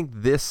 I think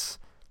this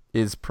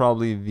is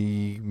probably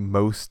the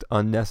most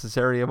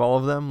unnecessary of all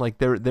of them. Like,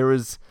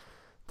 there's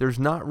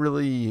not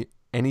really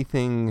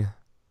anything,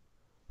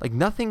 like,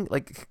 nothing,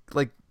 like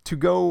to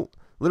go,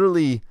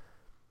 literally,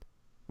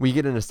 we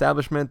get an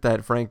establishment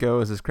that Franco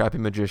is this crappy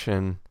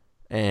magician,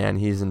 and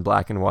he's in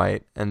black and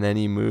white, and then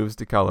he moves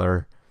to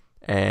color,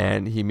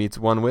 and he meets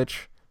one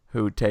witch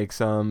who takes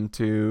him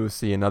to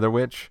see another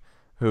witch,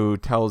 who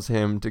tells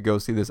him to go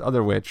see this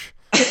other witch,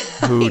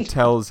 who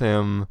tells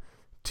him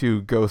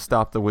to go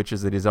stop the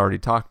witches that he's already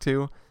talked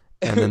to,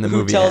 and then the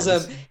movie tells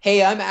ends. him,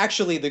 "Hey, I'm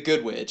actually the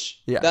good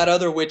witch. Yeah. That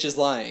other witch is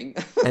lying."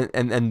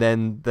 and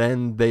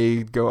then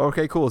they go,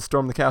 okay, cool, let's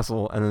storm the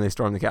castle, and then they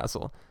storm the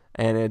castle,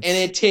 and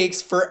it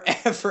takes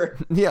forever.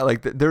 Yeah,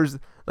 like there's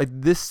like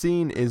this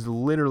scene is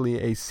literally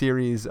a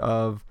series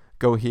of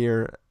go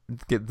here,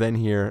 get then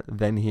here,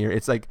 then here.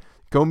 It's like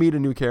go meet a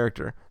new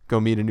character, go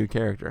meet a new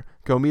character,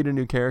 go meet a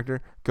new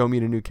character, go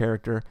meet a new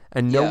character,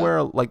 and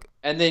nowhere like.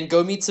 And then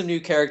go meet some new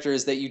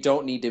characters that you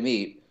don't need to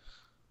meet.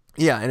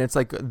 Yeah, and it's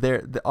like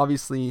they're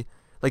obviously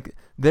like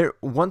there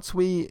once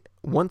we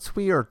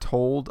are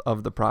told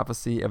of the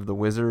prophecy of the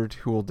wizard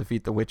who will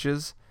defeat the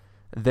witches,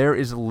 there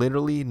is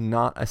literally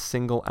not a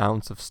single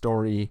ounce of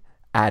story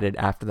added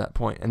after that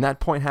point. And that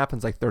point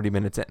happens like 30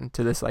 minutes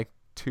into this like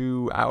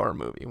 2-hour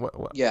movie.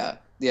 What? Yeah.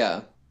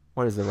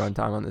 What is the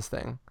runtime on this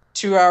thing?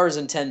 2 hours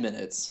and 10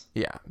 minutes.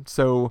 Yeah.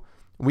 So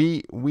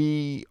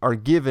we are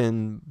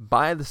given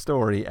by the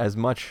story as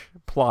much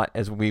plot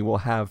as we will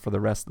have for the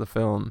rest of the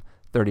film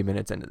 30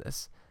 minutes into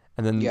this.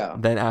 And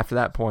then after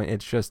that point,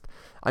 it's just,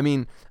 I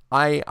mean,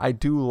 I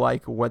do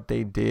like what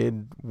they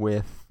did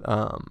with,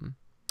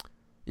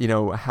 you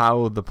know,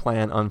 how the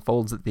plan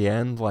unfolds at the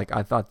end. Like,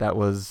 I thought that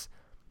was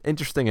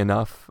interesting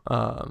enough.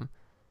 But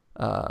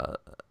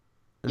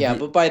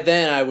by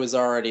then I was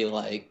already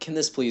like, can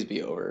this please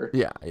be over?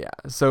 Yeah.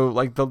 So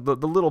like the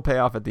little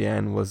payoff at the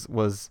end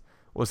was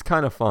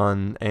kind of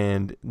fun,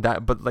 and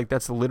but like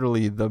that's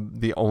literally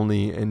the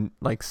only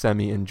like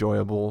semi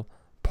enjoyable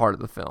part of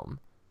the film.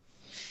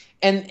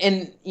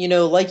 And you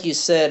know, like you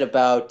said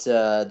about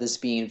this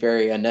being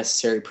very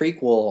unnecessary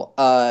prequel,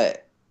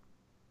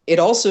 it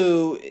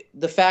also,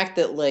 the fact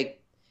that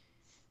like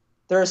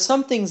there are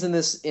some things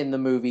in the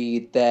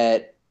movie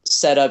that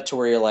set up to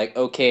where you're like,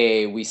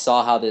 okay, we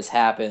saw how this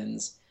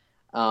happens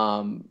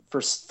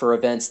for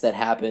events that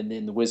happened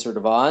in The Wizard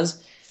of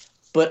Oz.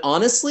 But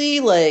honestly,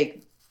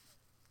 like,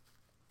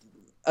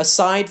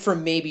 aside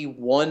from maybe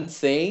one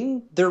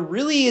thing, there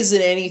really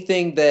isn't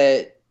anything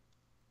that,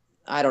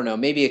 I don't know,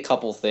 maybe a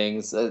couple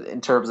things in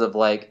terms of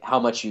like how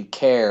much you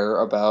care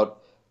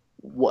about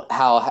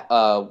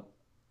how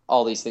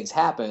all these things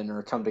happen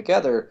or come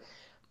together.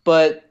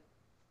 But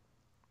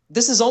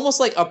this is almost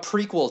like a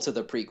prequel to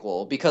the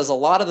prequel, because a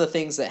lot of the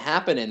things that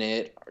happen in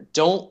it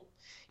don't,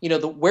 you know,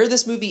 where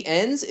this movie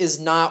ends is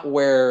not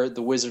where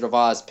The Wizard of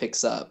Oz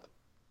picks up.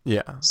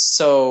 Yeah.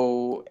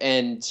 So,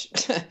 and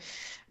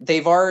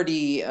they've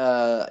already,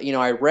 you know,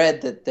 I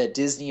read that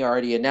Disney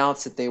already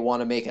announced that they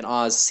want to make an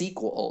Oz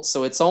sequel.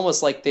 So it's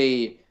almost like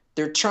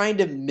they're trying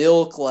to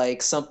milk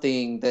like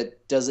something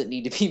that doesn't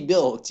need to be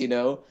milked, you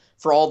know,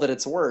 for all that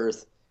it's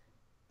worth.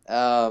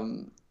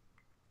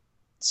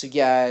 So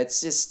yeah,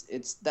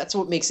 it's that's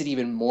what makes it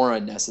even more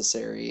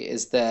unnecessary,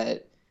 is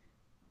that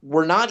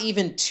we're not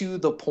even to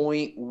the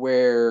point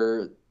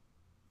where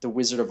The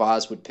Wizard of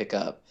Oz would pick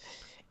up.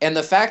 And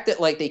the fact that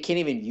like they can't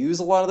even use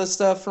a lot of the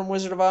stuff from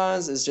Wizard of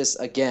Oz is just,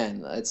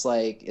 again, it's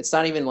like it's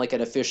not even like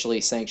an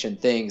officially sanctioned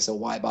thing, so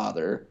why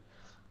bother?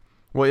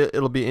 Well,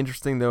 it'll be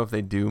interesting though if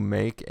they do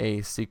make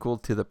a sequel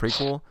to the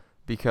prequel,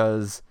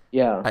 because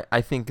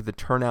I think the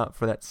turnout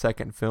for that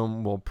second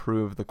film will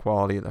prove the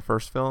quality of the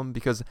first film,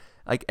 because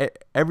like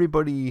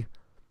everybody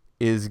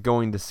is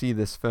going to see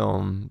this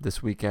film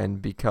this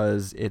weekend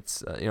because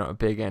it's you know, a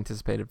big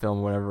anticipated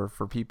film, whatever,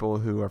 for people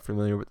who are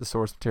familiar with the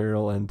source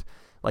material, and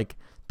like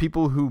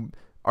people who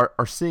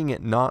are seeing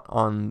it not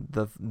on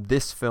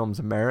this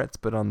film's merits,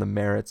 but on the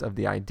merits of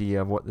the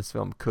idea of what this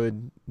film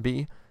could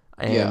be.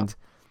 And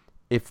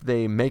if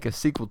they make a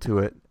sequel to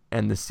it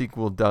and the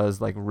sequel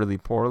does like really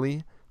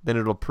poorly, then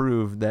it'll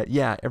prove that,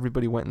 yeah,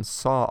 everybody went and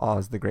saw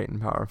Oz the Great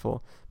and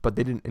Powerful, but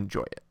they didn't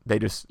enjoy it. They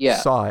just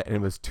saw it, and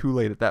it was too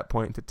late at that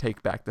point to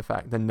take back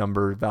the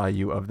number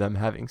value of them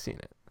having seen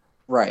it.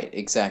 Right,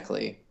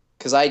 exactly.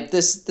 Because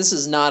this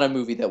is not a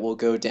movie that will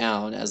go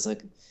down as a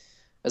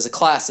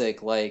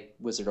classic like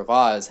Wizard of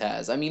Oz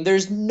has. I mean,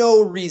 there's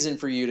no reason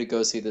for you to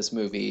go see this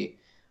movie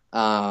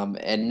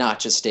and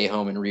not just stay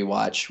home and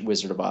rewatch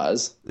Wizard of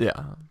Oz.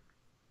 Yeah.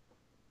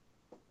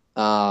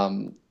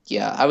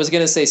 I was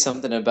going to say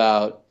something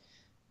about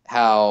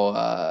how,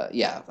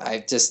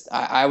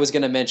 I was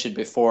going to mention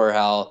before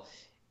how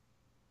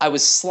I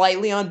was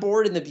slightly on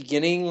board in the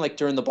beginning, like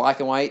during the black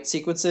and white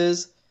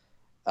sequences.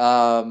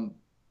 And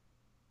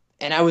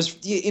I was,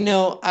 you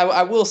know,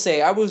 I will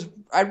say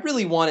I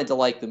really wanted to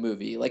like the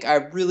movie. Like, I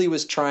really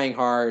was trying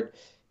hard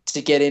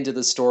to get into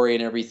the story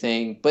and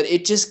everything, but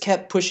it just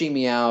kept pushing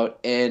me out,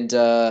 and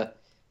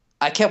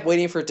I kept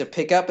waiting for it to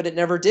pick up, but it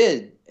never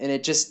did. And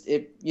it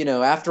you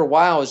know, after a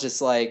while, it was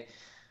just like,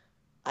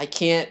 I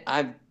can't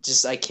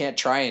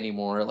try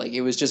anymore. Like,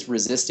 it was just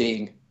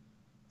resisting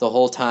the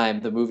whole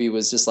time. The movie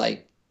was just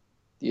like,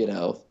 you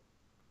know,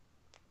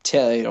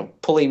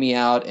 pulling me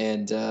out,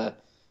 and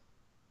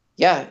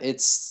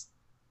it's,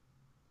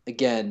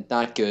 again,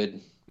 not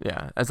good.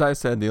 Yeah, as I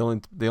said, the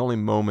only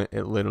moment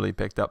it literally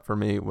picked up for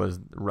me was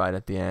right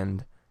at the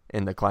end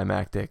in the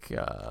climactic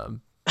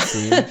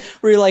scene.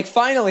 Where you're like,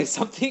 finally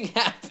something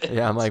happened.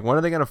 Yeah, I'm like, when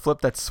are they gonna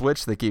flip that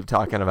switch they keep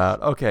talking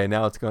about? Okay,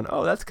 now it's going,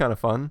 oh, that's kind of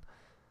fun.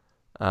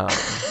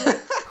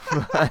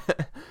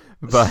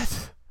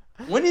 But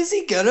when is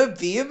he gonna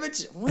be a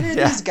magician? When are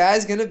these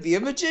guys gonna be a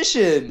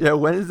magician? Yeah,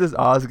 when is this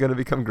Oz gonna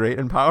become great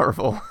and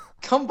powerful?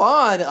 come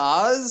on,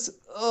 Oz.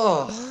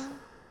 Ugh.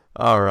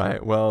 All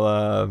right.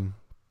 Well,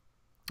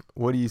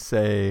 what do you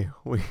say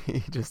we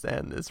just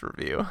end this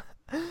review?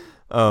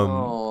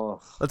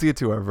 Let's get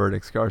to our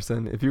verdicts,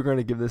 Carson. If you're going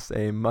to give this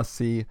a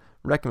must-see,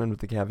 recommend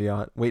with the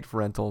caveat, wait for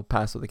rental,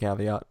 pass with the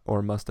caveat,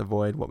 or must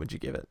avoid, what would you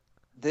give it?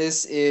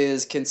 This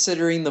is,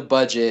 considering the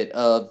budget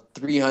of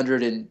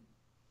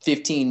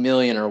 $315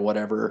 million or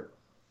whatever,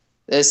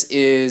 this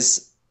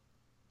is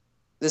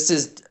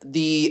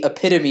the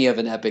epitome of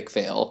an epic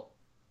fail.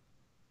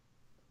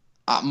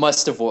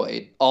 Must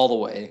avoid all the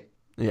way.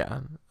 Yeah,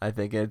 I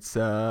think it's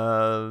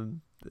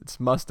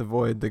must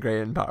avoid the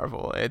great and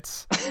powerful.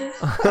 It's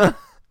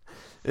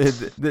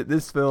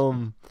this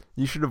film,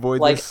 you should avoid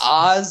like this.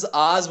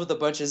 Oz with a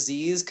bunch of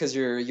Z's, because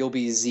you'll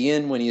be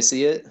Zing when you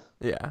see it.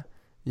 Yeah,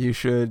 you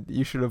should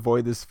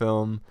avoid this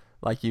film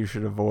like you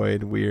should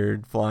avoid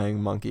weird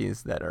flying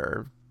monkeys that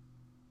are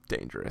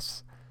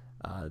dangerous.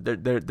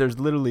 There's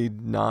literally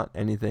not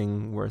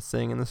anything worth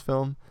seeing in this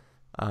film.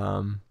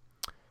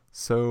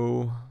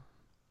 So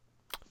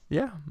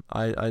yeah,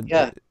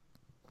 I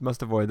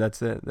must avoid.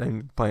 That's it.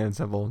 And plain and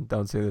simple.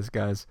 Don't see this,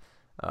 guys.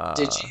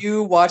 Did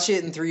you watch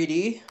it in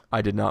 3D?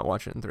 I did not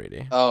watch it in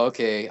 3D. Oh,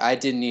 okay. I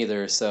didn't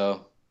either.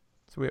 So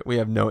we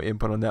have no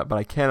input on that, but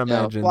I can't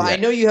imagine. Well, I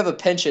know you have a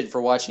penchant for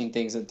watching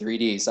things in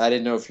 3D, so I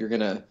didn't know if you're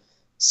gonna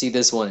see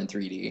this one in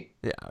 3D.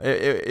 Yeah,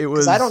 it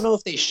was. I don't know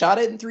if they shot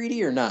it in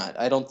 3D or not.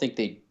 I don't think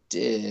they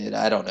did.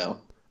 I don't know.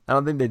 I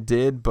don't think they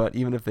did, but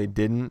even if they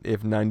didn't,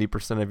 if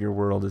 90% of your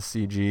world is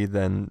CG,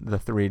 then the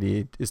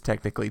 3D is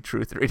technically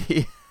true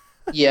 3D.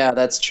 Yeah,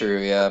 that's true,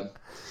 yeah.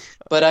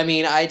 But I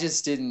mean, I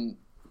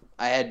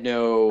had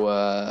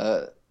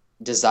no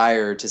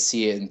desire to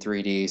see it in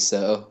 3D,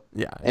 so.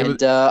 Yeah.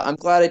 I'm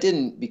glad I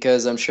didn't,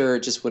 because I'm sure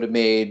it just would have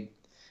made,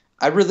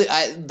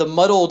 the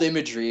muddled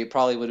imagery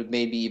probably would have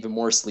made me even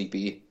more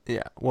sleepy.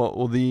 Yeah,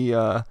 well,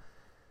 the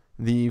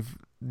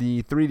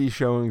 3D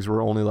showings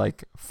were only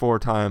like 4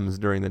 times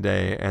during the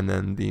day, and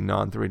then the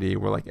non-3D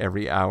were like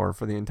every hour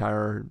for the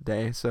entire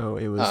day. So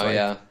it was it's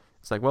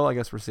like, well, I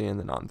guess we're seeing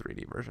the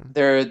non-3D version.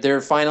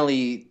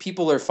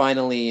 People are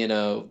finally,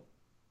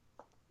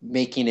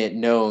 making it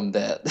known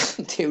that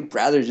they would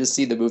rather just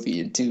see the movie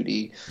in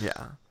 2D.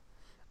 Yeah.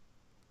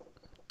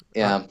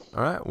 Yeah.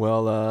 All right.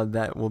 Well,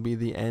 that will be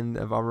the end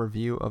of our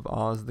review of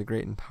Oz the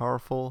Great and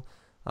Powerful.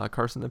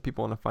 Carson, if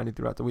people want to find you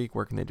throughout the week,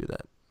 where can they do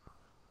that?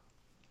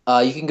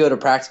 You can go to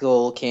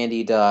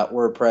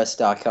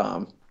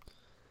practicalcandy.wordpress.com.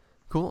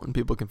 Cool. And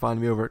people can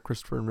find me over at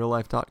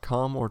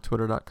ChristopherInRealLife.com or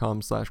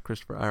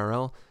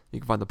Twitter.com/ChristopherIRL. You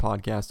can find the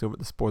podcast over at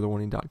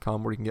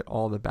thespoilerwarning.com, where you can get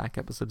all the back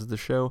episodes of the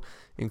show,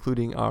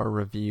 including our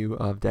review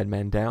of Dead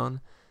Man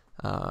Down.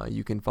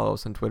 You can follow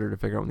us on Twitter to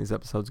figure out when these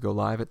episodes go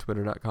live at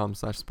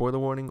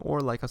twitter.com/spoilerwarning,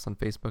 or like us on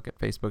Facebook at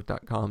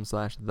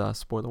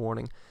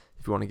facebook.com/thespoilerwarning.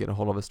 If you want to get a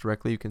hold of us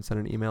directly, you can send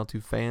an email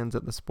to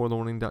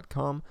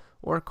fans@thespoilerwarning.com,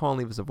 or call and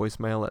leave us a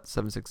voicemail at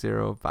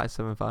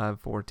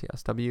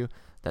 760-575-4TSW.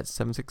 That's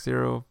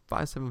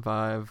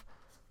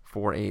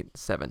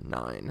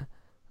 760-575-4879.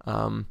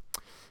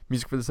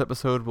 Music for this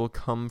episode will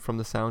come from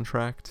the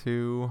soundtrack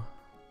to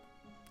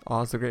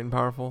Oz the Great and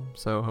Powerful,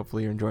 so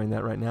hopefully you're enjoying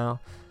that right now.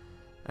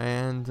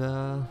 And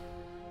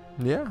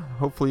yeah,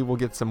 hopefully we'll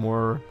get some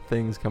more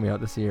things coming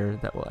out this year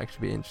that will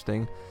actually be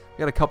interesting. We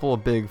got a couple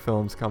of big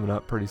films coming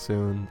up pretty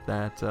soon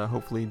that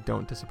hopefully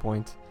don't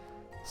disappoint.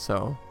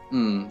 So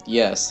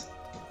yes.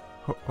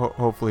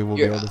 Hopefully we'll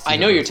be able to see. I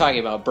know you're talking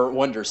about Burt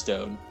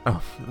Wonderstone.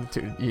 Oh,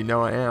 dude, you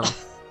know I am.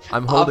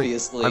 I'm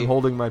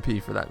holding my pee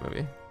for that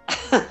movie.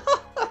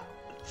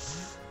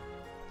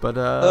 But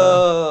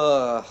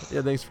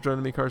yeah, thanks for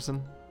joining me,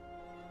 Carson.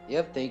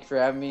 Yep, thank you for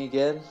having me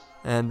again.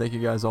 And thank you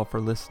guys all for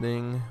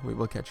listening. We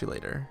will catch you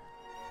later.